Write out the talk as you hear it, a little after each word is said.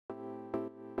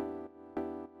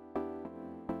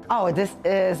Oh, this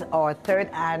is our third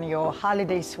annual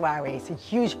holiday soiree. It's a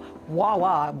huge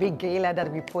big gala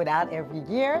that we put out every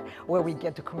year where we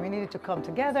get the community to come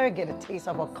together, get a taste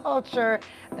of our culture,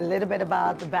 a little bit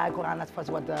about the background as far as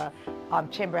what the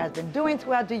Chamber has been doing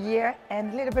throughout the year,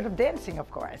 and a little bit of dancing, of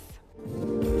course.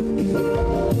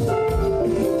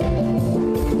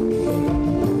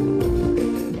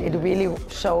 It really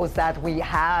shows that we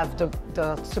have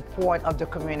the support of the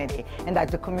community and that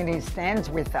the community stands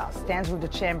with us, stands with the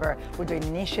Chamber, with the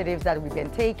initiatives that we've been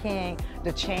taking,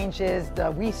 the changes,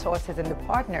 the resources, and the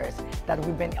partners that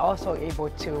we've been also able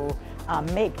to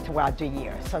make throughout the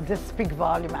year. So this speaks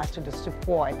volume as to the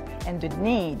support and the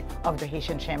need of the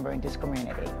Haitian Chamber in this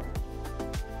community.